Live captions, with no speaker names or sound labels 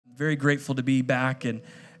Very grateful to be back and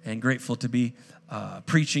grateful to be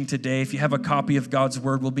preaching today. If you have a copy of God's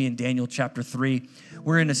Word, we'll be in Daniel chapter 3.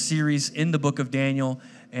 We're in a series in the book of Daniel,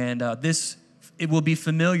 and it will be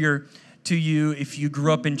familiar to you if you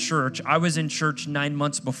grew up in church. I was in church 9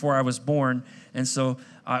 months before I was born, and so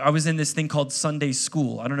I was in this thing called Sunday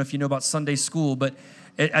school. I don't know if you know about Sunday school, but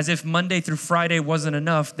as if Monday through Friday wasn't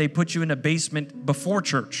enough, they put you in a basement before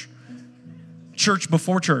church. Church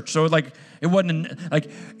before church. So it wasn't like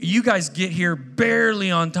you guys get here barely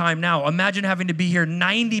on time now. Imagine having to be here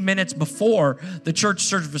 90 minutes before the church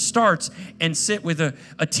service starts and sit with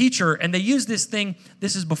a teacher. And they use this thing.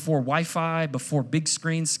 This is before Wi-Fi, before big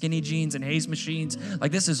screens, skinny jeans, and haze machines.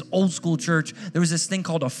 Like, this is old school church. There was this thing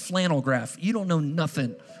called a flannel graph. You don't know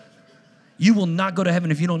nothing. You will not go to heaven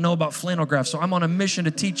if you don't know about flannel graphs. So I'm on a mission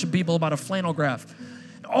to teach people about a flannel graph.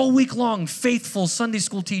 All week long, faithful Sunday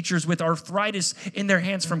school teachers with arthritis in their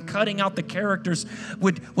hands from cutting out the characters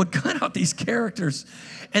would cut out these characters.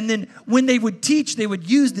 And then when they would teach, they would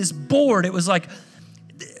use this board. It was like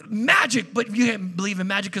magic, but you can't believe in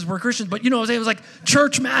magic because we're Christians. But, it was like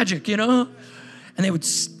church magic, And they would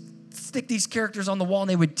stick these characters on the wall, and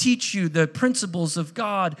they would teach you the principles of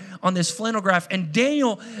God on this flannel graph. And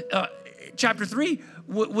Daniel chapter 3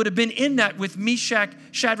 would have been in that with Meshach,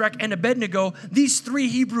 Shadrach, and Abednego. These three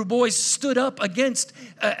Hebrew boys stood up against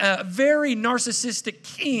a very narcissistic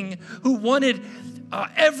king who wanted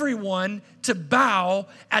everyone to bow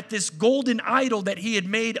at this golden idol that he had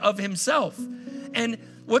made of himself. And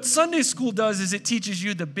what Sunday school does is it teaches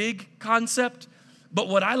you the big concept, but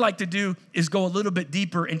what I like to do is go a little bit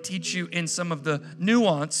deeper and teach you in some of the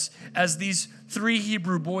nuance as these three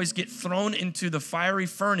Hebrew boys get thrown into the fiery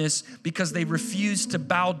furnace because they refused to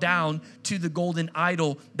bow down to the golden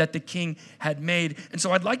idol that the king had made. And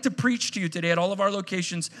so I'd like to preach to you today at all of our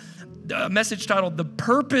locations a message titled, The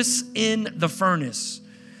Purpose in the Furnace.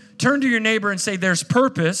 Turn to your neighbor and say, there's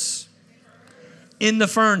purpose in the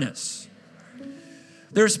furnace.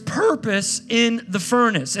 There's purpose in the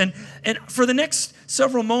furnace. And for the next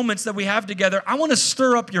several moments that we have together, I want to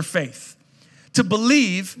stir up your faith to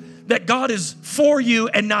believe that God is for you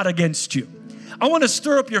and not against you. I want to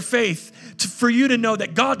stir up your faith for you to know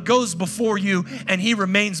that God goes before you and he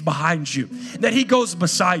remains behind you, that he goes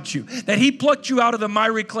beside you, that he plucked you out of the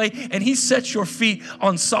miry clay and he sets your feet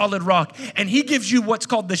on solid rock. And he gives you what's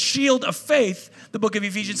called the shield of faith, the book of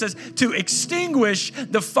Ephesians says, to extinguish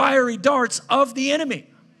the fiery darts of the enemy.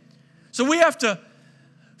 So we have to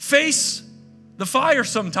face the fire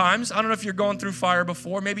sometimes. I don't know if you're going through fire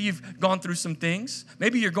before. Maybe you've gone through some things.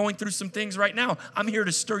 Maybe you're going through some things right now. I'm here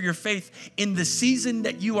to stir your faith in the season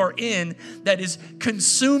that you are in that is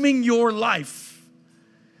consuming your life.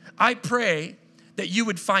 I pray that you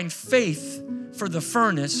would find faith for the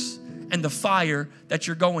furnace and the fire that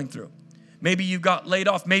you're going through. Maybe you got laid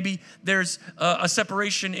off. Maybe there's a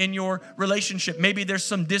separation in your relationship. Maybe there's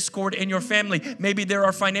some discord in your family. Maybe there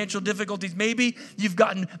are financial difficulties. Maybe you've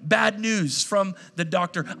gotten bad news from the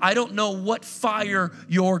doctor. I don't know what fire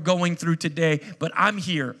you're going through today, but I'm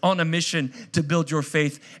here on a mission to build your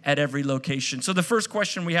faith at every location. So the first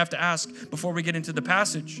question we have to ask before we get into the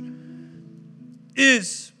passage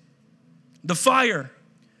is the fire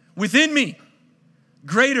within me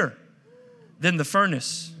greater than the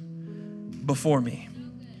furnace before me?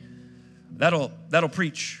 That'll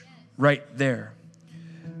preach right there.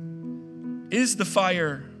 Is the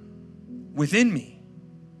fire within me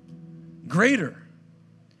greater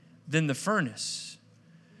than the furnace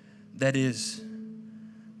that is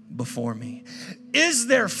before me? Is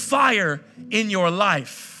there fire in your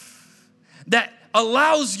life that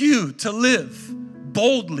allows you to live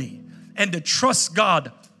boldly and to trust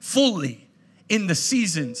God fully in the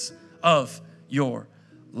seasons of your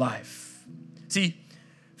life? See,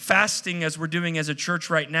 fasting, as we're doing as a church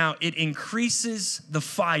right now, it increases the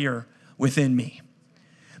fire within me.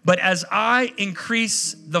 But as I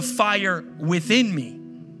increase the fire within me,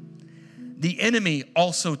 the enemy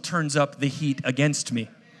also turns up the heat against me.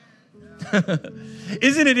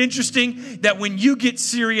 Isn't it interesting that when you get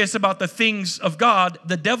serious about the things of God,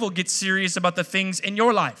 the devil gets serious about the things in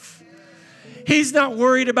your life? He's not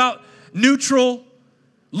worried about neutral,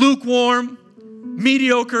 lukewarm,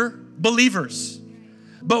 mediocre believers.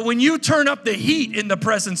 But when you turn up the heat in the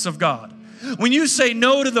presence of God, when you say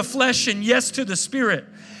no to the flesh and yes to the spirit,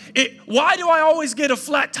 why do I always get a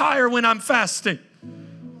flat tire when I'm fasting?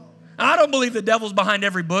 I don't believe the devil's behind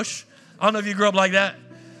every bush. I don't know if you grew up like that.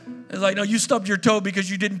 It's like, no, you stubbed your toe because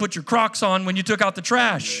you didn't put your Crocs on when you took out the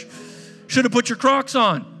trash. Should have put your Crocs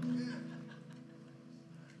on.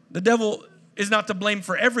 The devil is not to blame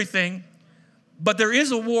for everything, but there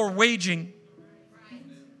is a war waging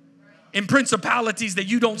in principalities that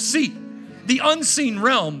you don't see, the unseen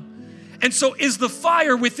realm. And so is the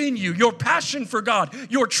fire within you, your passion for God,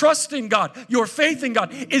 your trust in God, your faith in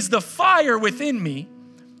God, is the fire within me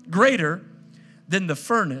greater than the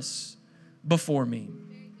furnace before me?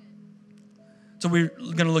 So we're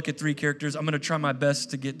going to look at three characters. I'm going to try my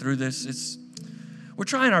best to get through this. We're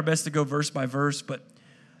trying our best to go verse by verse, but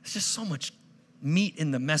there's just so much meat in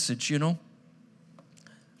the message, you know.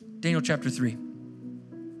 Daniel chapter 3.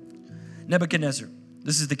 Nebuchadnezzar,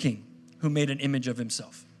 this is the king who made an image of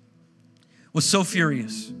himself, was so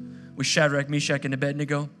furious with Shadrach, Meshach, and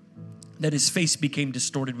Abednego that his face became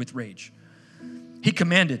distorted with rage. He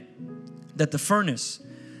commanded that the furnace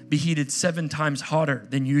be heated 7 times hotter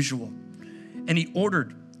than usual. And he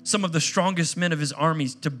ordered some of the strongest men of his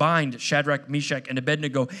armies to bind Shadrach, Meshach, and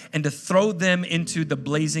Abednego and to throw them into the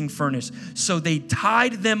blazing furnace. So they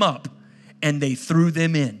tied them up and they threw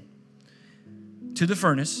them in to the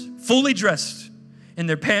furnace, fully dressed in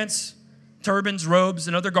their pants, turbans, robes,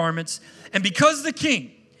 and other garments. And because the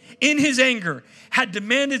king, in his anger, had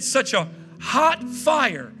demanded such a hot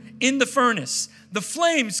fire in the furnace, the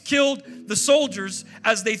flames killed the soldiers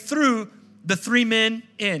as they threw the 3 men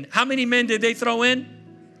in. How many men did they throw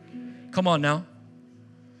in? Come on now.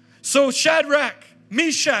 So Shadrach,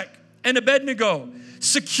 Meshach, and Abednego,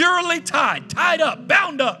 securely tied up,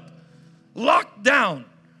 bound up, locked down,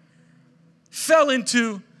 fell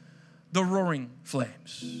into the roaring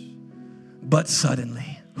flames. But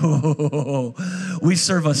suddenly, we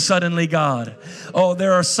serve a suddenly God. Oh,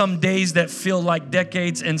 there are some days that feel like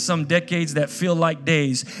decades and some decades that feel like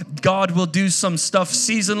days. God will do some stuff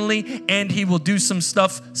seasonally and he will do some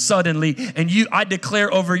stuff suddenly. And I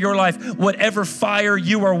declare over your life, whatever fire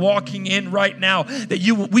you are walking in right now,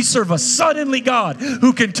 that we serve a suddenly God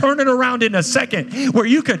who can turn it around in a second, where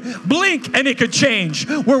you could blink and it could change,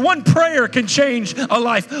 where one prayer can change a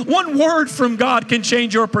life, one word from God can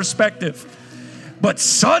change your perspective. But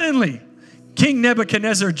suddenly, King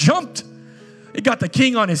Nebuchadnezzar jumped. He got the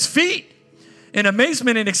king on his feet in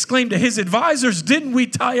amazement and exclaimed to his advisors, "Didn't we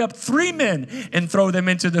tie up 3 men and throw them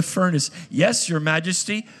into the furnace?" "Yes, your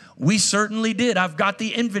majesty, we certainly did. I've got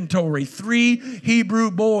the inventory. 3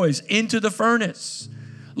 Hebrew boys into the furnace."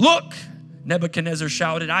 "Look," Nebuchadnezzar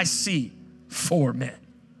shouted, "I see 4 men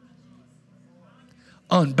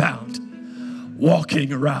unbound,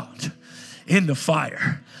 walking around in the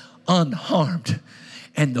fire, unharmed.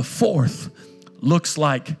 And the 4th looks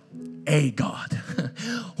like a God."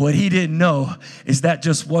 What he didn't know is that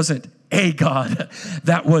just wasn't a God.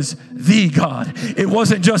 That was the God. It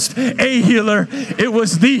wasn't just a healer. It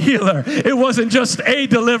was the healer. It wasn't just a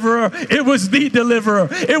deliverer. It was the deliverer.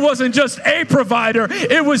 It wasn't just a provider.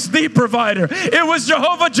 It was the provider. It was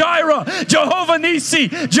Jehovah Jireh, Jehovah Nisi,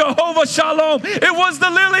 Jehovah Shalom. It was the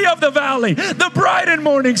lily of the valley, the bright and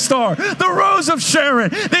morning star, the rose of Sharon,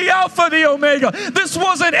 the Alpha, the Omega. This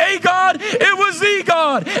wasn't a God. It was the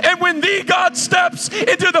God. And when the God steps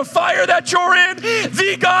into the fire that you're in,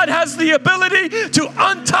 the God has the ability to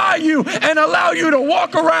untie you and allow you to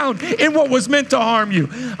walk around in what was meant to harm you.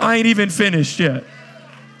 I ain't even finished yet.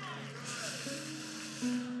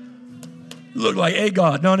 Look like a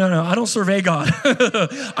God. No. I don't serve a God.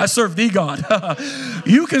 I serve the God.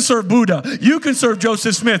 You can serve Buddha. You can serve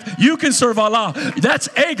Joseph Smith. You can serve Allah. That's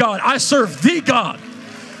a God. I serve the God.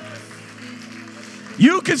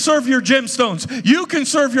 You can serve your gemstones. You can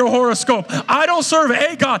serve your horoscope. I don't serve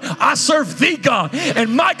a God. I serve the God.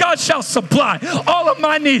 And my God shall supply all of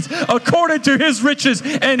my needs according to his riches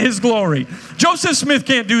and his glory. Joseph Smith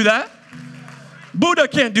can't do that. Buddha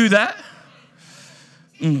can't do that.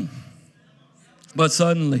 But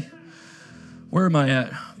suddenly, where am I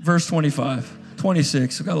at? Verse 25,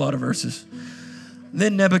 26. We've got a lot of verses.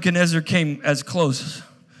 Then Nebuchadnezzar came as close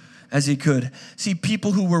as he could. See,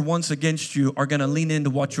 people who were once against you are going to lean in to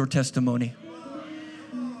watch your testimony.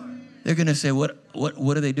 They're going to say, what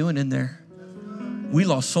are they doing in there? We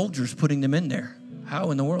lost soldiers putting them in there.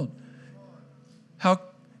 How in the world? How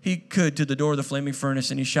he could to the door of the flaming furnace,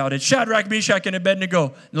 and he shouted, "Shadrach, Meshach, and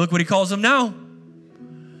Abednego." And look what he calls them now.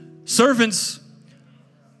 Servants.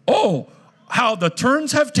 Oh, how the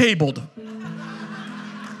turns have tabled.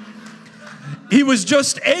 He was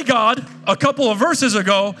just a God a couple of verses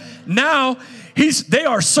ago. Now they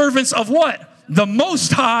are servants of what? The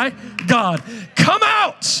Most High God. Come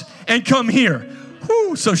out and come here.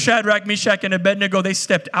 Whew. So Shadrach, Meshach, and Abednego, they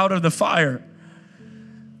stepped out of the fire.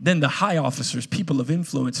 Then the high officers, people of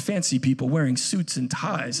influence, fancy people wearing suits and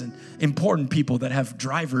ties, and important people that have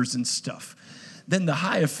drivers and stuff. Then the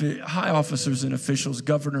high officers and officials,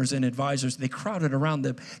 governors and advisors, they crowded around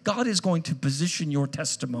them. God is going to position your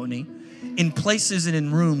testimony in places and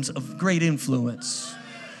in rooms of great influence.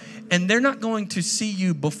 And they're not going to see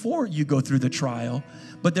you before you go through the trial,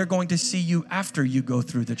 but they're going to see you after you go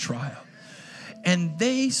through the trial. And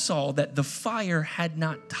they saw that the fire had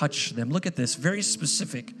not touched them. Look at this, very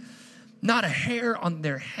specific. Not a hair on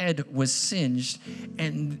their head was singed,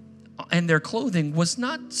 and their clothing was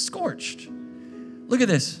not scorched. Look at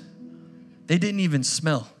this. They didn't even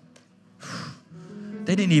smell.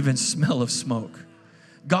 They didn't even smell of smoke.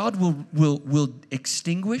 God will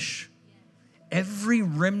extinguish every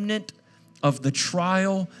remnant of the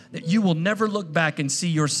trial, that you will never look back and see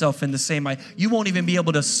yourself in the same way. You won't even be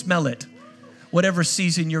able to smell it. Whatever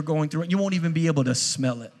season you're going through, you won't even be able to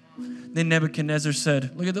smell it. Then Nebuchadnezzar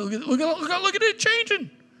said, look at it changing.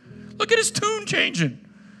 Look at his tune changing.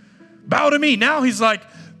 Bow to me. Now he's like,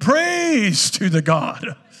 praise to the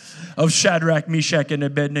God of Shadrach, Meshach, and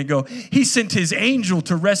Abednego. He sent his angel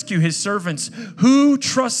to rescue his servants who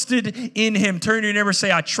trusted in him. Turn to your neighbor and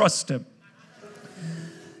say, I trust him.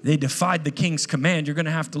 They defied the king's command. You're going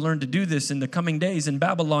to have to learn to do this in the coming days in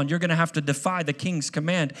Babylon. You're going to have to defy the king's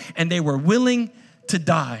command. And they were willing to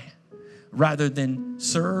die rather than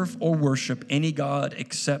serve or worship any god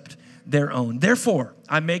except their own. Therefore,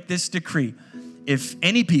 I make this decree. If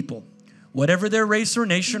any people, whatever their race or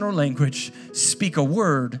nation or language, speak a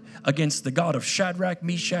word against the God of Shadrach,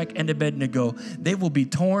 Meshach, and Abednego, they will be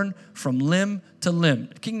torn from limb to limb.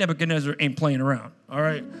 King Nebuchadnezzar ain't playing around, all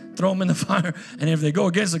right? Throw them in the fire, and if they go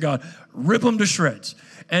against the God, rip them to shreds.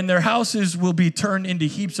 And their houses will be turned into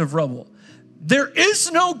heaps of rubble. There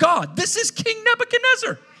is no God. This is King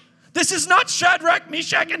Nebuchadnezzar. This is not Shadrach,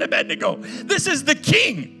 Meshach, and Abednego. This is the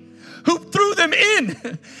king who threw them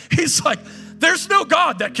in. He's like, there's no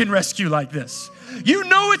God that can rescue like this. You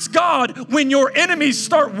know it's God when your enemies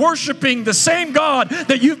start worshiping the same God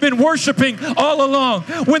that you've been worshiping all along.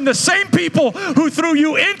 When the same people who threw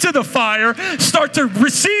you into the fire start to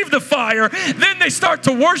receive the fire, then they start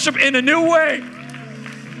to worship in a new way.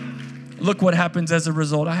 Look what happens as a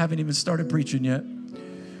result. I haven't even started preaching yet.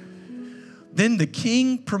 Then the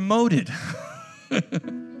king promoted.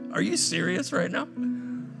 Are you serious right now?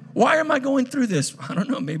 Why am I going through this? I don't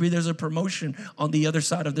know. Maybe there's a promotion on the other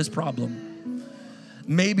side of this problem.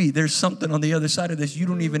 Maybe there's something on the other side of this you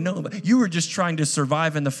don't even know about. You were just trying to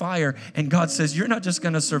survive in the fire, and God says, you're not just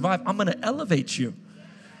going to survive. I'm going to elevate you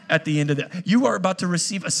at the end of that. You are about to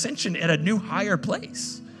receive ascension at a new higher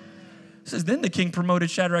place. It says, then the king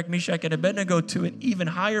promoted Shadrach, Meshach, and Abednego to an even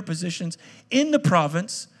higher positions in the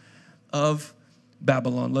province of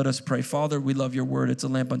Babylon. Let us pray. Father, we love your word. It's a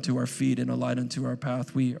lamp unto our feet and a light unto our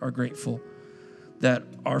path. We are grateful that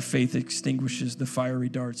our faith extinguishes the fiery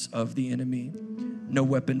darts of the enemy. No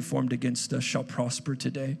weapon formed against us shall prosper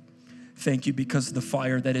today. Thank you because the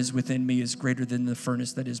fire that is within me is greater than the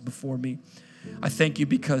furnace that is before me. I thank you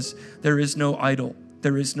because there is no idol,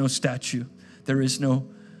 there is no statue, there is no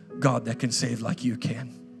God that can save like you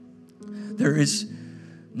can. There is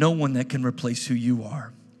no one that can replace who you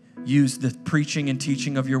are. Use the preaching and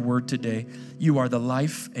teaching of your word today. You are the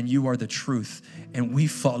life and you are the truth, and we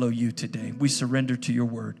follow you today. We surrender to your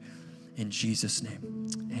word in Jesus' name.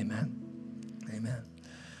 Amen. Amen.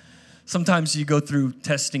 Sometimes you go through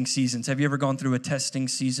testing seasons. Have you ever gone through a testing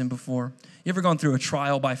season before? You ever gone through a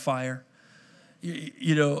trial by fire?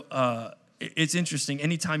 It's interesting.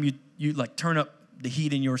 Anytime you like turn up the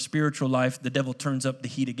heat in your spiritual life, the devil turns up the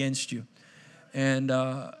heat against you. And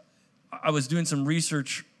I was doing some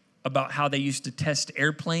research about how they used to test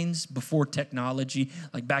airplanes before technology,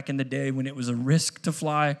 like back in the day when it was a risk to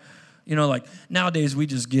fly. You know, like nowadays we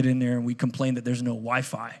just get in there and we complain that there's no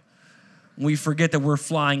Wi-Fi. We forget that we're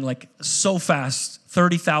flying like so fast,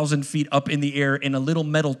 30,000 feet up in the air in a little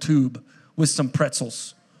metal tube with some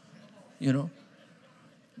pretzels, you know.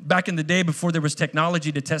 Back in the day before there was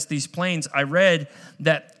technology to test these planes, I read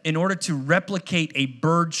that in order to replicate a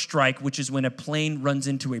bird strike, which is when a plane runs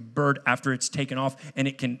into a bird after it's taken off and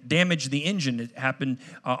it can damage the engine. It happened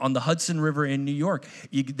on the Hudson River in New York.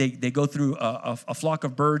 They go through a flock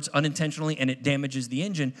of birds unintentionally and it damages the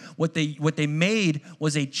engine. What they made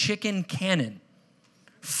was a chicken cannon,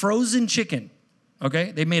 frozen chicken,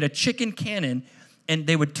 okay? They made a chicken cannon, and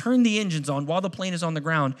they would turn the engines on while the plane is on the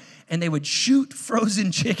ground, and they would shoot frozen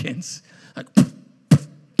chickens like,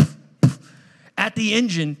 at the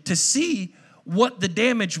engine to see what the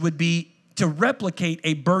damage would be to replicate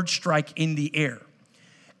a bird strike in the air.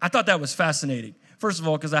 I thought that was fascinating. First of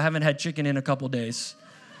all, because I haven't had chicken in a couple days.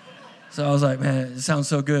 So I was like, man, it sounds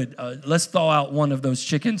so good. Let's thaw out one of those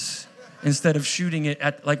chickens instead of shooting it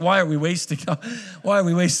at, like, why are we wasting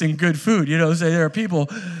good food? You know, say there are people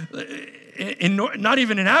not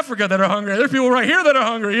even in Africa that are hungry. There are people right here that are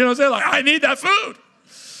hungry. You know, say like, I need that food.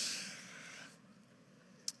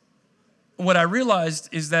 What I realized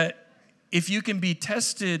is that if you can be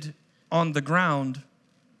tested on the ground,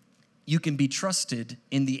 you can be trusted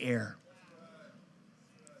in the air.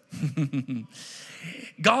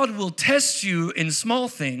 God will test you in small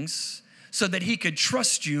things so that he could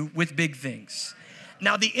trust you with big things.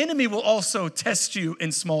 Now, the enemy will also test you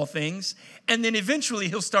in small things, and then eventually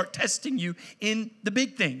he'll start testing you in the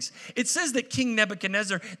big things. It says that King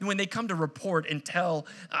Nebuchadnezzar, when they come to report and tell,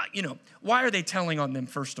 why are they telling on them,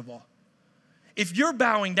 first of all? If you're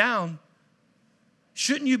bowing down,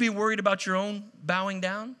 shouldn't you be worried about your own bowing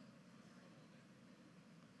down?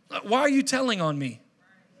 Why are you telling on me?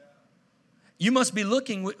 You must be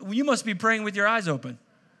you must be praying with your eyes open.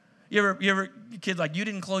 You ever kids like, you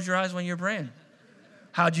didn't close your eyes when you were praying.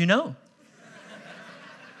 How'd you know?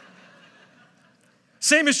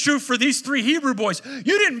 Same is true for these 3 Hebrew boys.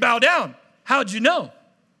 You didn't bow down. How'd you know?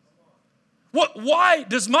 Why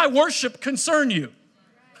does my worship concern you?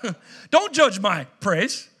 Don't judge my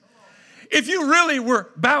praise. If you really were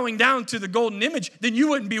bowing down to the golden image, then you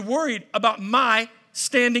wouldn't be worried about my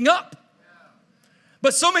standing up.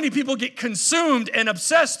 But so many people get consumed and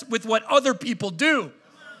obsessed with what other people do,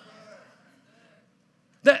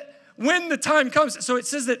 that when the time comes, so it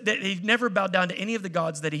says that he never bowed down to any of the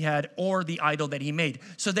gods that he had or the idol that he made.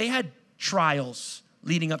 So they had trials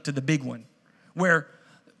leading up to the big one, where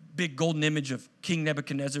big golden image of King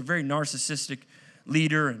Nebuchadnezzar, very narcissistic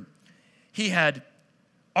leader, and he had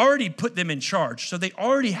already put them in charge. So they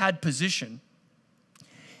already had position,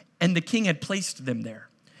 and the king had placed them there.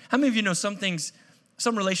 How many of you know some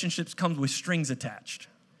relationships come with strings attached?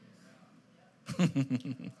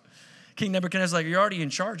 King Nebuchadnezzar, like, you're already in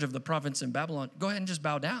charge of the province in Babylon. Go ahead and just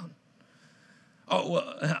bow down. Oh,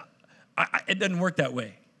 well, it doesn't work that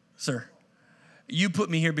way, sir. You put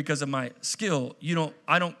me here because of my skill.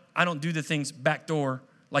 I don't do the things backdoor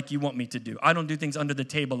like you want me to do. I don't do things under the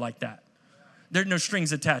table like that. There are no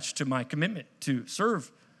strings attached to my commitment to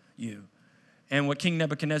serve you. And what King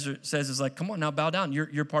Nebuchadnezzar says is like, come on now, bow down.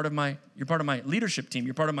 You're part of my leadership team.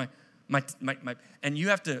 You're part of my and you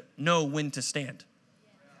have to know when to stand.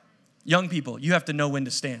 Young people, you have to know when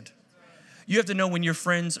to stand. You have to know when your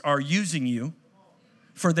friends are using you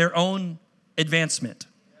for their own advancement.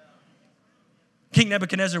 King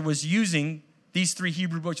Nebuchadnezzar was using these 3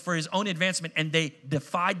 Hebrew boys for his own advancement, and they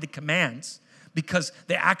defied the commands because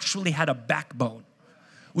they actually had a backbone,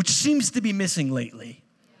 which seems to be missing lately.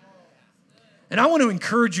 And I want to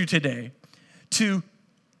encourage you today to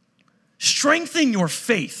strengthen your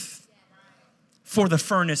faith for the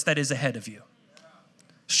furnace that is ahead of you.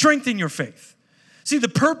 Strengthen your faith. See, the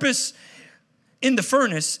purpose in the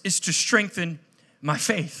furnace is to strengthen my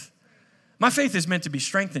faith. My faith is meant to be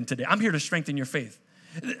strengthened today. I'm here to strengthen your faith.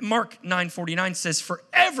 Mark 9:49 says, for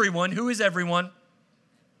everyone, who is everyone?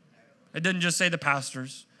 It didn't just say the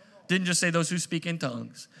pastors. Didn't just say those who speak in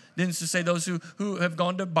tongues. Didn't just say those who have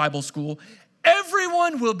gone to Bible school.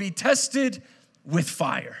 Everyone will be tested with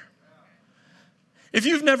fire. If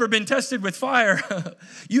you've never been tested with fire,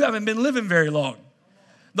 you haven't been living very long.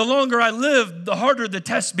 The longer I live, the harder the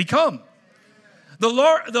tests become. The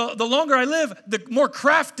longer I live, the more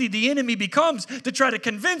crafty the enemy becomes to try to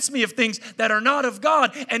convince me of things that are not of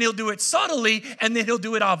God. And he'll do it subtly, and then he'll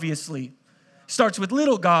do it obviously. Starts with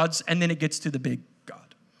little gods, and then it gets to the big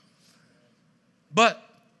God. But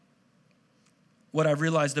what I've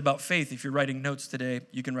realized about faith, if you're writing notes today,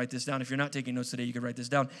 you can write this down. If you're not taking notes today, you can write this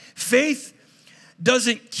down. Faith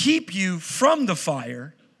doesn't keep you from the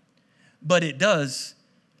fire, but it does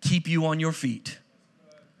keep you on your feet.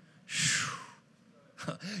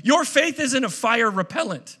 Your faith isn't a fire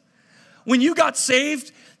repellent. When you got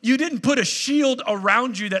saved, you didn't put a shield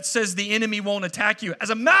around you that says the enemy won't attack you. As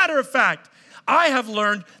a matter of fact, I have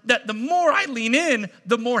learned that the more I lean in,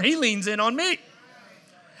 the more he leans in on me.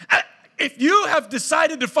 If you have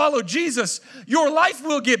decided to follow Jesus, your life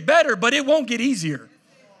will get better, but it won't get easier.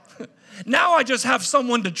 Now I just have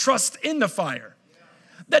someone to trust in the fire.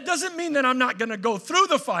 That doesn't mean that I'm not going to go through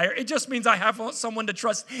the fire. It just means I have someone to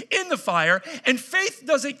trust in the fire. And faith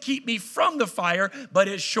doesn't keep me from the fire, but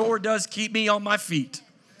it sure does keep me on my feet.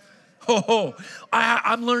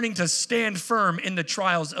 I'm learning to stand firm in the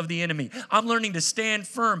trials of the enemy. I'm learning to stand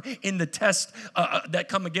firm in the tests that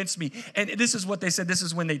come against me. And this is what they said. This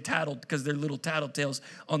is when they tattled, because they're little tattletales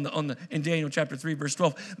in Daniel chapter 3, verse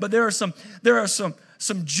 12. But there are some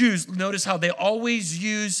Jews. Notice how they always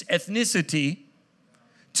use ethnicity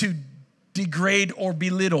to degrade or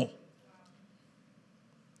belittle.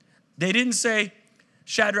 They didn't say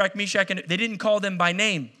Shadrach, Meshach, and they didn't call them by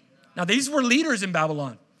name. Now, these were leaders in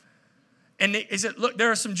Babylon. And they said, look, there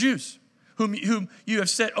are some Jews whom you have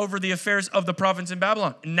set over the affairs of the province in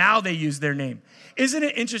Babylon. Now they use their name. Isn't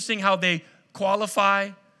it interesting how they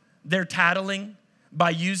qualify their tattling by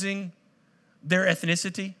using their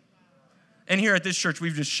ethnicity. And here at this church,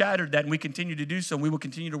 we've just shattered that, and we continue to do so, and we will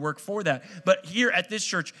continue to work for that. But here at this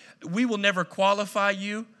church, we will never qualify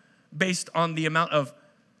you based on the amount of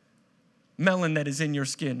melanin that is in your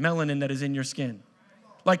skin.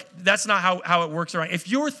 Like, that's not how it works around.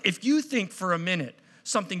 If you think for a minute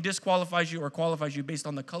something disqualifies you or qualifies you based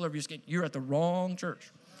on the color of your skin, you're at the wrong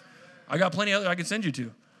church. I got plenty of other I can send you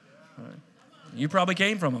to. Right. You probably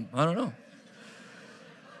came from them. I don't know.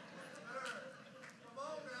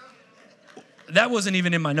 That wasn't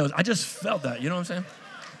even in my notes. I just felt that. You know what I'm saying?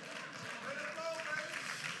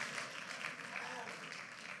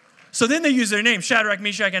 So then they use their name, Shadrach,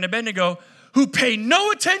 Meshach, and Abednego, who pay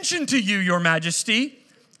no attention to you, your majesty.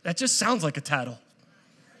 That just sounds like a tattle.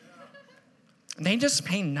 They just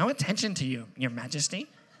pay no attention to you, your majesty.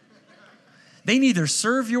 They neither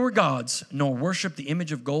serve your gods nor worship the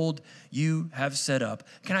image of gold you have set up.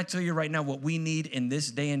 Can I tell you right now, what we need in this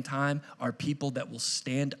day and time are people that will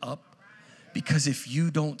stand up. Because if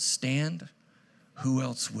you don't stand, who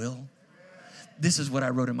else will? This is what I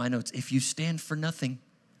wrote in my notes. If you stand for nothing,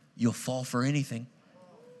 you'll fall for anything.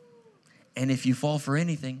 And if you fall for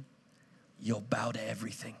anything, you'll bow to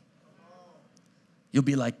everything. You'll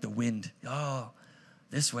be like the wind. Oh,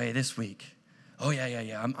 this way this week. Oh,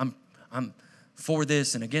 yeah. I'm for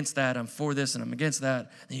this and against that. I'm for this and I'm against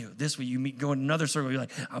that. And this week you go in another circle. You're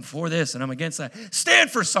like, I'm for this and I'm against that.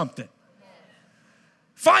 Stand for something.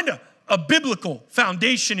 Find a biblical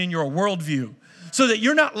foundation in your worldview so that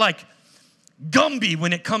you're not like Gumby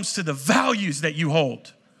when it comes to the values that you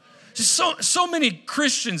hold. Just so many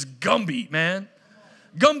Christians Gumby, man.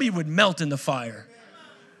 Gumby would melt in the fire.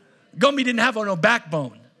 Gumby didn't have no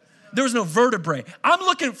backbone. There was no vertebrae. I'm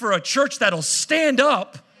looking for a church that'll stand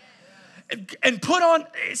up and put on,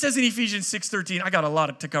 it says in Ephesians 6:13, I got a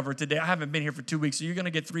lot to cover today. I haven't been here for 2 weeks, so you're going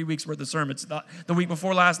to get 3 weeks worth of sermons. The week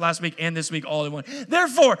before last week, and this week all in one.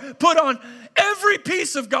 Therefore, put on every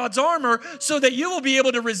piece of God's armor so that you will be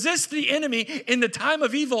able to resist the enemy in the time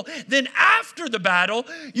of evil. Then after the battle,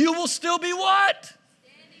 you will still be what?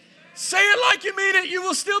 Say it like you mean it. You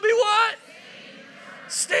will still be what?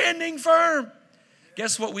 Standing firm.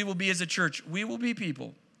 Guess what we will be as a church? We will be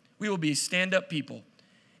people. We will be stand-up people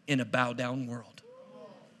in a bow-down world.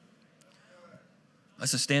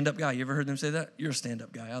 That's a stand-up guy. You ever heard them say that? You're a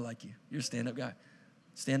stand-up guy. I like you. You're a stand-up guy.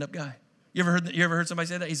 Stand-up guy. You ever heard somebody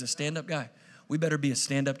say that? He's a stand-up guy. We better be a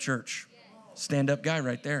stand-up church. Stand-up guy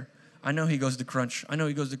right there. I know he goes to Crunch. I know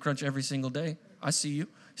he goes to Crunch every single day. I see you.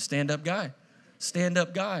 Stand-up guy.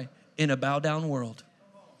 Stand-up guy in a bow-down world.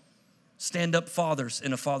 Stand-up fathers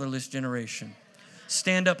in a fatherless generation.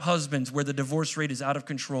 Stand-up husbands where the divorce rate is out of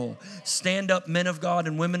control. Stand-up men of God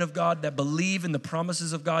and women of God that believe in the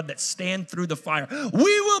promises of God, that stand through the fire.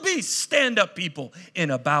 We will be stand-up people in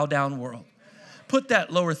a bow-down world. Put that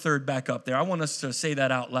lower third back up there. I want us to say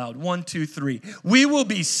that out loud. 1, 2, 3. We will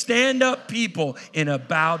be stand-up people in a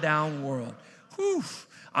bow-down world. Whew.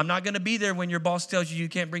 I'm not going to be there when your boss tells you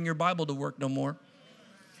can't bring your Bible to work no more.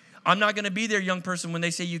 I'm not going to be there, young person, when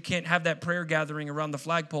they say you can't have that prayer gathering around the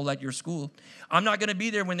flagpole at your school. I'm not going to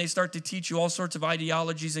be there when they start to teach you all sorts of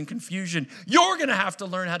ideologies and confusion. You're going to have to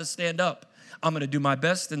learn how to stand up. I'm going to do my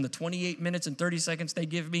best in the 28 minutes and 30 seconds they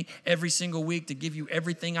give me every single week to give you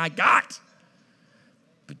everything I got.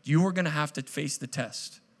 But you're going to have to face the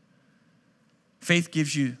test. Faith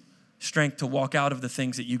gives you strength to walk out of the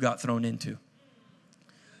things that you got thrown into.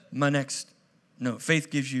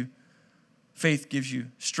 Faith gives you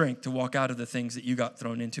strength to walk out of the things that you got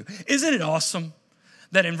thrown into. Isn't it awesome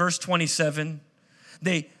that in verse 27,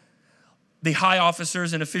 the high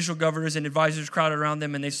officers and official governors and advisors crowded around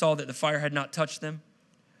them, and they saw that the fire had not touched them,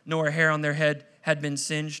 nor a hair on their head had been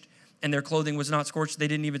singed, and their clothing was not scorched. They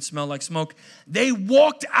didn't even smell like smoke. They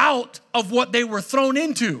walked out of what they were thrown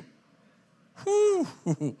into.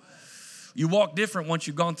 Whew. You walk different once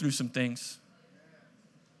you've gone through some things.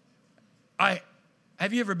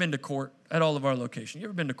 Have you ever been to court at all of our locations? You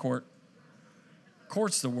ever been to court?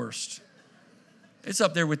 Court's the worst. It's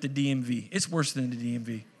up there with the DMV. It's worse than the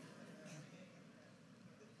DMV.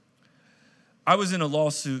 I was in a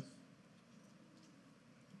lawsuit,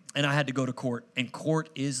 and I had to go to court, and court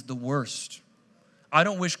is the worst. I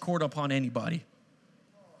don't wish court upon anybody.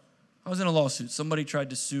 I was in a lawsuit. Somebody tried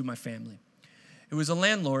to sue my family. It was a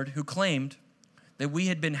landlord who claimed that we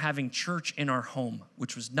had been having church in our home,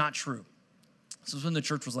 which was not true. This was when the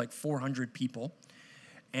church was like 400 people,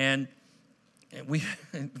 and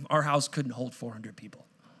our house couldn't hold 400 people,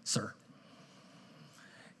 sir.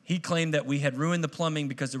 He claimed that we had ruined the plumbing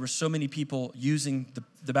because there were so many people using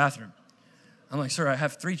the bathroom. I'm like, sir, I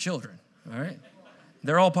have 3 children, all right?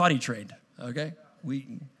 They're all potty trained, okay?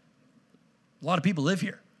 A lot of people live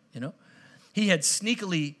here, you know. He had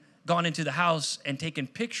sneakily gone into the house and taken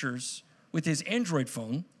pictures with his Android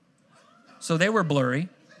phone, so they were blurry.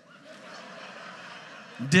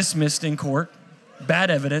 Dismissed in court.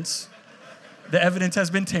 Bad evidence. The evidence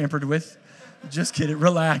has been tampered with. Just kidding.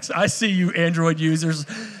 Relax. I see you Android users.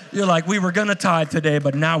 You're like, we were going to tithe today,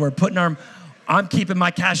 but now we're putting I'm keeping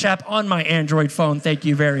my Cash App on my Android phone. Thank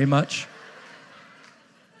you very much.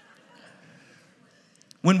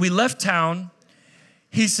 When we left town,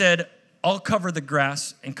 he said, I'll cover the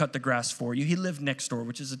grass and cut the grass for you. He lived next door,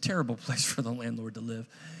 which is a terrible place for the landlord to live.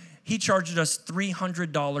 He charged us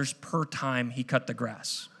 $300 per time he cut the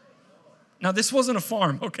grass. Now, this wasn't a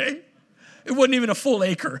farm, okay? It wasn't even a full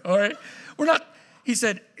acre, all right? He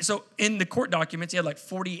said, so in the court documents, he had like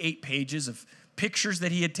 48 pages of pictures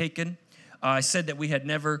that he had taken. I said that we had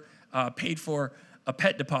never paid for a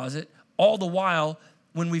pet deposit. All the while,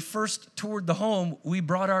 when we first toured the home, we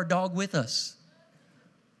brought our dog with us.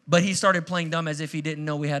 But he started playing dumb as if he didn't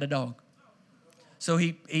know we had a dog. So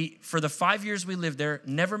he for the 5 years we lived there,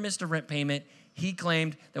 never missed a rent payment. He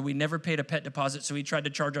claimed that we never paid a pet deposit, so he tried to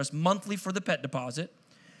charge us monthly for the pet deposit.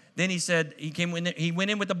 Then he said he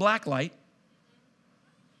went in with a black light.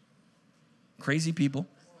 Crazy people.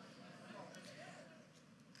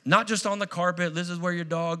 Not just on the carpet. This is where your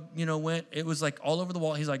dog, went. It was like all over the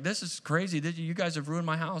wall. He's like, this is crazy. You guys have ruined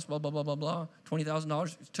my house. Blah, blah, blah, blah, blah.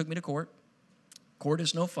 $20,000. Took me to court. Court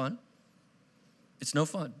is no fun. It's no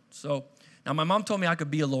fun. So now my mom told me I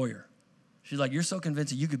could be a lawyer. She's like, you're so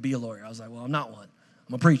convincing you could be a lawyer. I was like, well, I'm not one.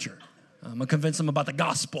 I'm a preacher. I'm going to convince them about the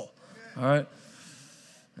gospel. All right?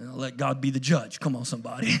 And I'll let God be the judge. Come on,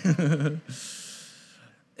 somebody.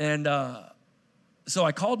 And so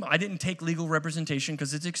I called. I didn't take legal representation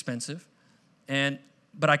because it's expensive.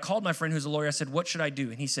 But I called my friend who's a lawyer. I said, what should I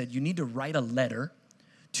do? And he said, you need to write a letter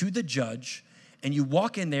to the judge, and you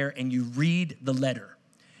walk in there and you read the letter.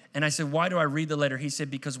 And I said, why do I read the letter? He said,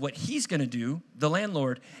 because what he's going to do, the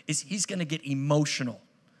landlord, is he's going to get emotional.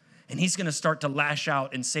 And he's going to start to lash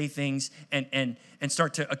out and say things and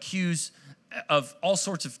start to accuse of all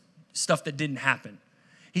sorts of stuff that didn't happen.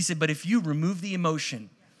 He said, but if you remove the emotion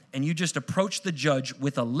and you just approach the judge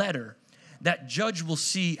with a letter, that judge will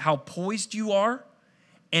see how poised you are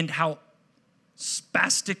and how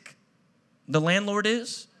spastic the landlord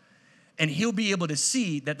is. And he'll be able to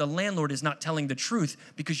see that the landlord is not telling the truth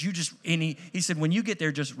because he said, when you get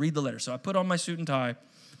there, just read the letter. So I put on my suit and tie.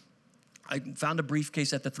 I found a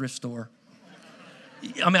briefcase at the thrift store.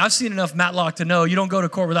 I mean, I've seen enough Matlock to know you don't go to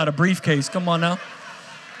court without a briefcase. Come on now.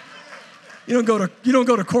 You don't go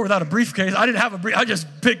to court without a briefcase. I didn't have I just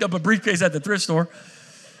picked up a briefcase at the thrift store,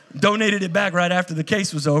 donated it back right after the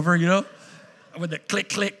case was over, with the click,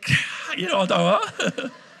 click,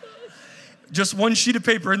 Just one sheet of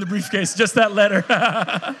paper in the briefcase, just that letter.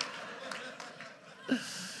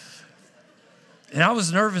 And I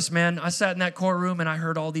was nervous, man. I sat in that courtroom and I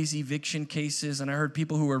heard all these eviction cases, and I heard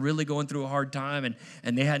people who were really going through a hard time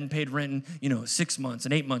and they hadn't paid rent in 6 months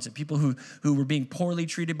and 8 months, and people who were being poorly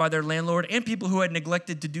treated by their landlord, and people who had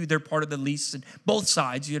neglected to do their part of the lease, and both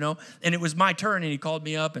sides, And it was my turn, and he called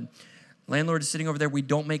me up, and landlord is sitting over there. We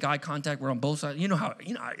don't make eye contact. We're on both sides. How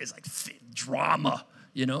it's like drama,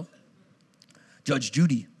 Judge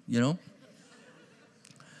Judy,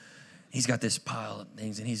 He's got this pile of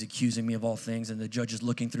things, and he's accusing me of all things, and the judge is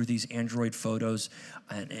looking through these Android photos,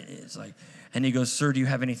 and he goes, sir, do you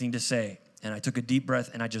have anything to say? And I took a deep breath,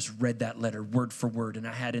 and I just read that letter word for word, and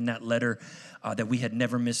I had in that letter that we had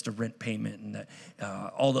never missed a rent payment, and that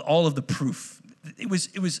all of the proof. It was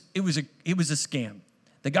a scam.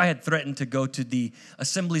 The guy had threatened to go to the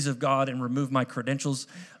Assemblies of God and remove my credentials,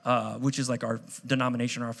 which is like our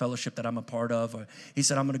denomination, our fellowship that I'm a part of. He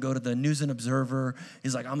said, I'm going to go to the News and Observer.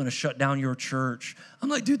 He's like, I'm going to shut down your church. I'm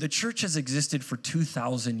like, dude, the church has existed for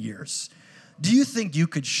 2,000 years. Do you think you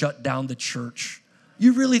could shut down the church?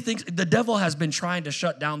 You really think the devil has been trying to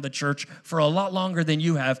shut down the church for a lot longer than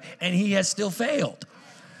you have, and he has still failed?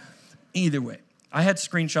 Either way. I had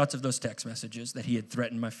screenshots of those text messages that he had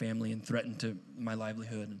threatened my family and threatened to my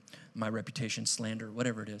livelihood and my reputation, slander,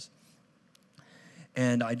 whatever it is.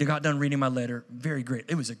 And I got done reading my letter. Very great.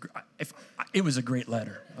 It was a great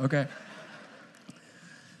letter, okay?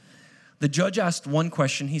 The judge asked one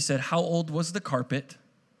question. He said, how old was the carpet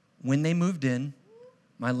when they moved in?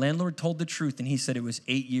 My landlord told the truth, and he said it was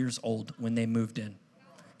 8 years old when they moved in.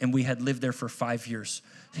 And we had lived there for 5 years.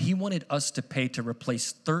 He wanted us to pay to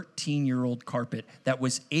replace 13-year-old carpet that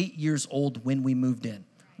was 8 years old when we moved in,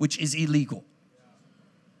 which is illegal.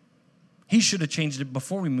 He should have changed it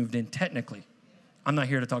before we moved in, technically. I'm not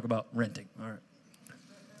here to talk about renting, all right?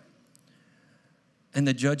 And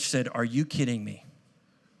the judge said, are you kidding me?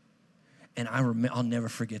 And I'll never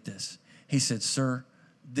forget this. He said, "Sir,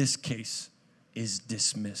 this case is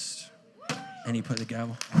dismissed." And he put the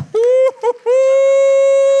gavel.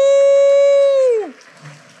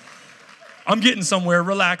 I'm getting somewhere.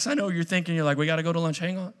 Relax. I know you're thinking, you're like, we got to go to lunch.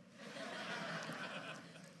 Hang on.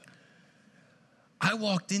 I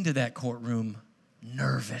walked into that courtroom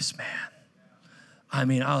nervous, man. I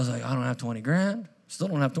mean, I was like, I don't have 20 grand. Still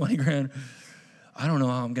don't have 20 grand. I don't know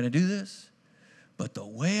how I'm going to do this. But the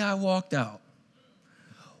way I walked out,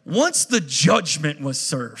 once the judgment was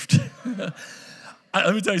served,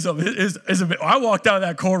 let me tell you something. I walked out of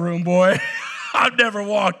that courtroom, boy. I've never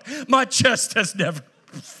walked. My chest has never.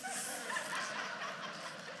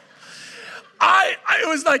 It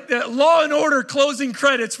was like the Law and Order closing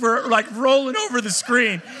credits were like rolling over the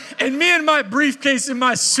screen. And me and my briefcase in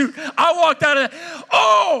my suit, I walked out of that.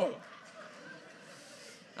 Oh!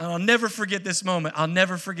 And I'll never forget this moment. I'll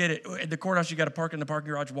never forget it. At the courthouse, you got to park in the parking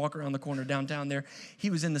garage, walk around the corner downtown there. He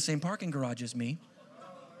was in the same parking garage as me.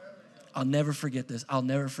 I'll never forget this. I'll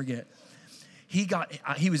never forget. He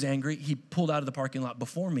was angry. He pulled out of the parking lot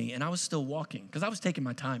before me, and I was still walking because I was taking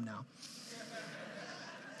my time now.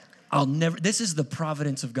 This is the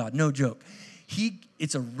providence of God. No joke.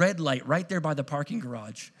 It's a red light right there by the parking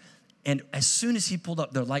garage. And as soon as he pulled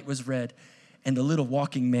up, the light was red, and the little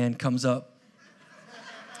walking man comes up.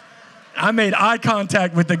 I made eye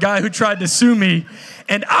contact with the guy who tried to sue me,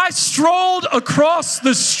 and I strolled across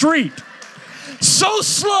the street so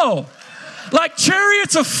slow, like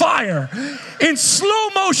chariots of fire in slow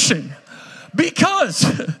motion, because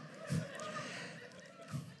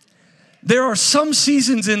there are some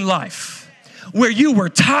seasons in life where you were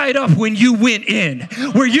tied up when you went in,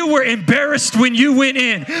 where you were embarrassed when you went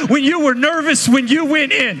in, when you were nervous when you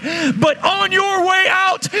went in. But on your way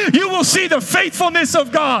out, you will see the faithfulness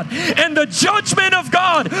of God, and the judgment of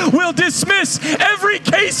God will dismiss every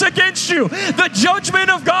case against you. The judgment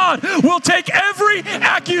of God will take every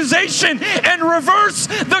accusation and reverse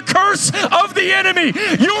the curse of the enemy.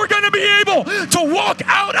 You're going to be able to walk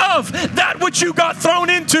out of that which you got thrown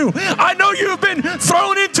into. I know you've been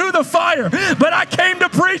thrown into the fire, but I came to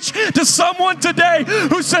preach to someone today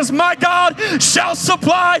who says, my God shall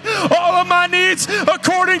supply all of my needs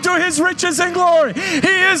according to his riches and glory.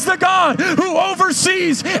 He is the God who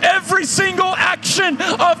oversees every single action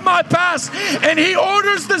of my past, and he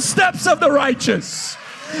orders the steps of the righteous.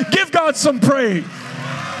 Give God some praise.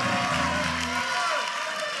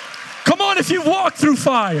 Come on, if you've walked through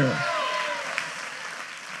fire.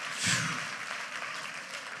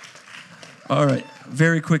 All right.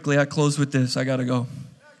 Very quickly, I close with this. I got to go.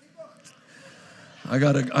 I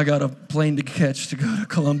got a plane to catch to go to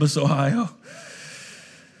Columbus, Ohio.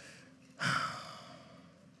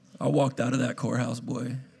 I walked out of that courthouse,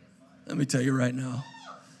 boy. Let me tell you right now.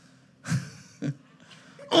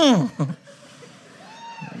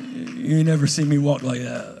 You never see me walk like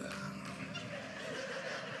that.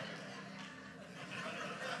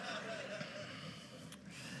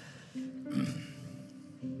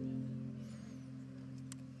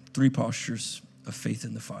 Three postures of faith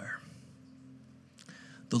in the fire.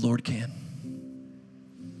 The Lord can.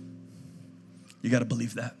 You got to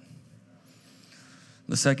believe that.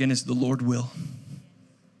 The second is the Lord will.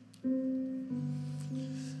 And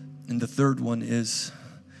the third one is,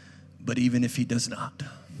 but even if he does not.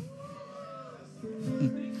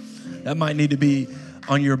 That might need to be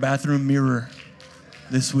on your bathroom mirror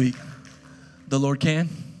this week. The Lord can,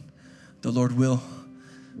 the Lord will,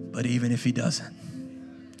 but even if he doesn't.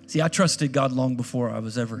 See, I trusted God long before I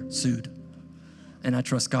was ever sued. And I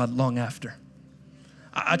trust God long after.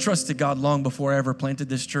 I trusted God long before I ever planted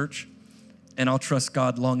this church. And I'll trust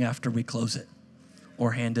God long after we close it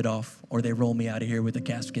or hand it off or they roll me out of here with a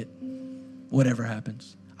casket. Whatever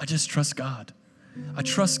happens. I just trust God. I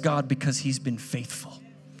trust God because he's been faithful.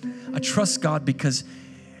 I trust God because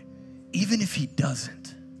even if he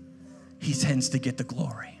doesn't, he tends to get the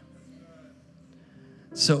glory.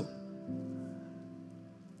 So,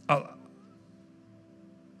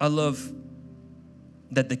 I love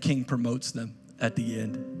that the king promotes them at the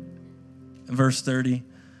end. In verse 30,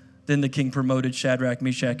 then the king promoted Shadrach,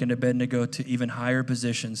 Meshach, and Abednego to even higher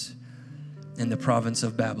positions in the province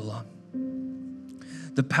of Babylon.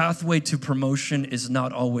 The pathway to promotion is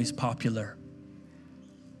not always popular.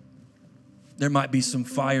 There might be some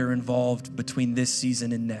fire involved between this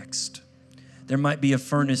season and next. There might be a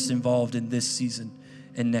furnace involved in this season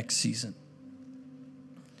and next season.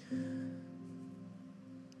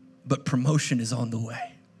 But promotion is on the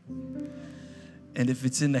way. And if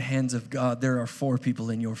it's in the hands of God, there are 4 people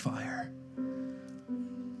in your fire.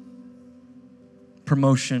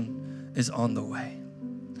 Promotion is on the way.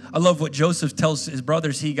 I love what Joseph tells his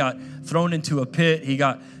brothers. He got thrown into a pit. He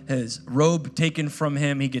got his robe taken from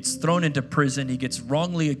him. He gets thrown into prison. He gets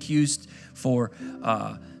wrongly accused for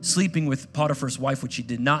sleeping with Potiphar's wife, which he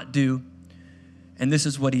did not do. And this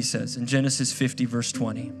is what he says in Genesis 50, verse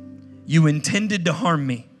 20. You intended to harm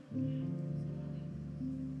me,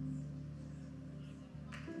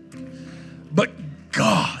 but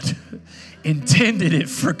God intended it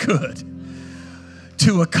for good,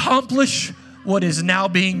 to accomplish what is now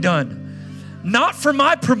being done, not for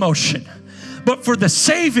my promotion, but for the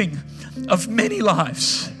saving of many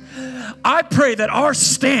lives. I pray that our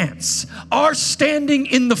stance, our standing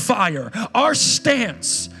in the fire, our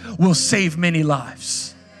stance will save many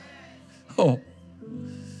lives. Oh,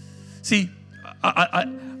 see,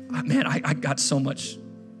 I got so much.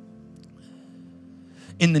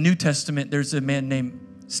 In the New Testament, there's a man named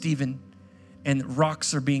Stephen, and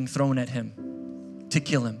rocks are being thrown at him to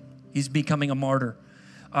kill him. He's becoming a martyr.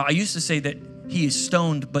 I used to say that he is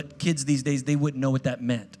stoned, but kids these days, they wouldn't know what that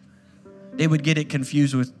meant. They would get it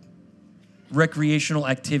confused with recreational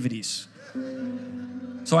activities.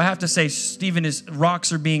 So I have to say,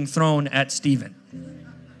 rocks are being thrown at Stephen.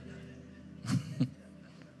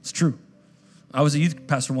 It's true. I was a youth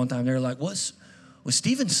pastor one time. They were like, was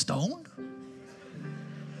Stephen stoned?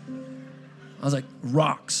 I was like,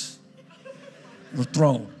 rocks were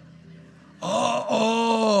thrown.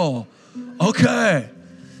 Oh, okay.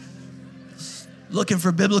 Looking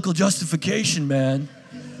for biblical justification, man.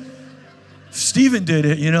 If Stephen did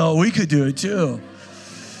it, we could do it too.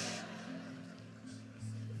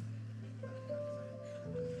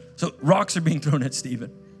 So rocks are being thrown at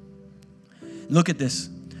Stephen. Look at this.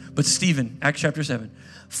 But Stephen, Acts chapter 7,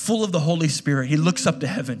 full of the Holy Spirit, he looks up to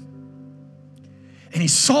heaven and he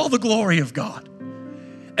saw the glory of God.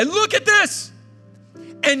 And look at this.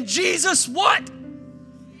 And Jesus, what?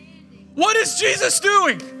 What is Jesus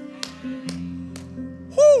doing?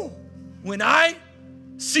 Whoo! When I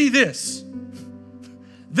see this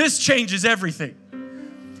changes everything.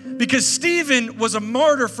 Because Stephen was a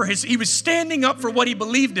martyr he was standing up for what he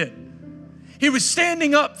believed in. He was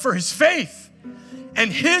standing up for his faith.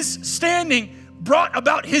 And his standing brought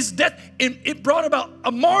about his death. It brought about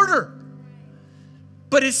a martyr.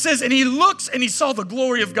 But it says, and he looks and he saw the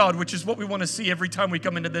glory of God, which is what we want to see every time we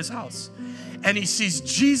come into this house. And he sees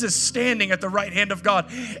Jesus standing at the right hand of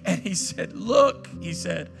God. And he said, look, he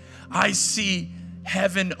said, I see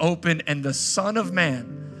heaven open and the Son of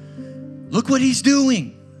Man. Look what he's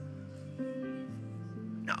doing.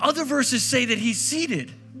 Now, other verses say that he's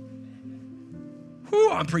seated.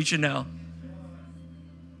 Whew, I'm preaching now.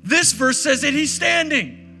 This verse says that he's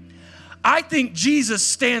standing. I think Jesus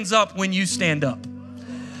stands up when you stand up.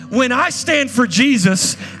 When I stand for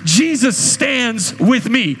Jesus, Jesus stands with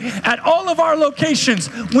me. At all of our locations,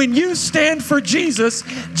 when you stand for Jesus,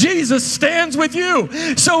 Jesus stands with you.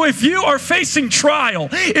 So if you are facing trial,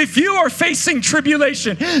 if you are facing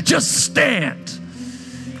tribulation, just stand.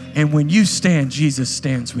 And when you stand, Jesus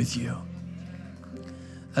stands with you.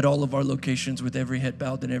 At all of our locations, with every head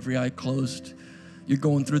bowed and every eye closed, you're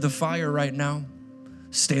going through the fire right now.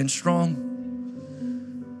 Stand strong.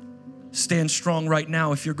 Stand strong right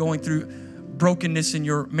now. If you're going through brokenness in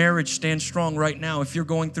your marriage, stand strong right now. If you're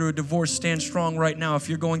going through a divorce, stand strong right now. If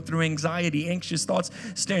you're going through anxiety, anxious thoughts,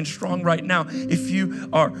 stand strong right now. If you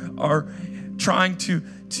are trying to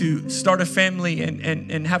start a family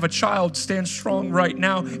and have a child, stand strong right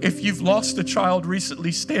now. If you've lost a child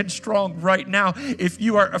recently, stand strong right now. If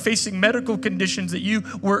you are facing medical conditions that you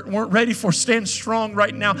weren't ready for, stand strong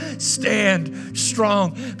right now. Stand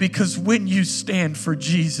strong, because when you stand for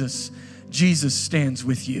Jesus, Jesus stands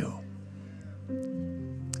with you.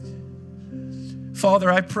 Father,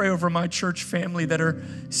 I pray over my church family that are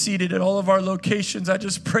seated at all of our locations. I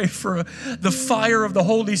just pray for the fire of the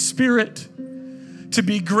Holy Spirit to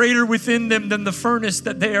be greater within them than the furnace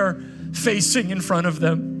that they are facing in front of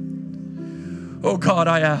them. Oh God,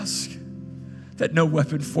 I ask that no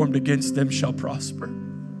weapon formed against them shall prosper,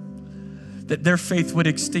 that their faith would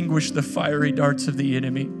extinguish the fiery darts of the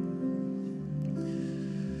enemy.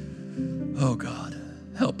 Oh God,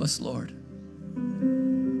 help us, Lord.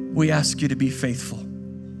 We ask you to be faithful,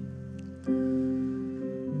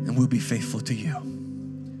 and we'll be faithful to you.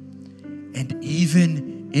 And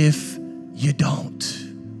even if you don't,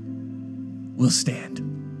 we'll stand.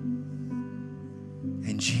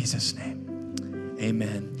 In Jesus' name,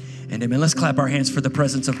 amen and amen. Let's clap our hands for the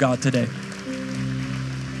presence of God today.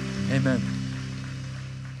 Amen.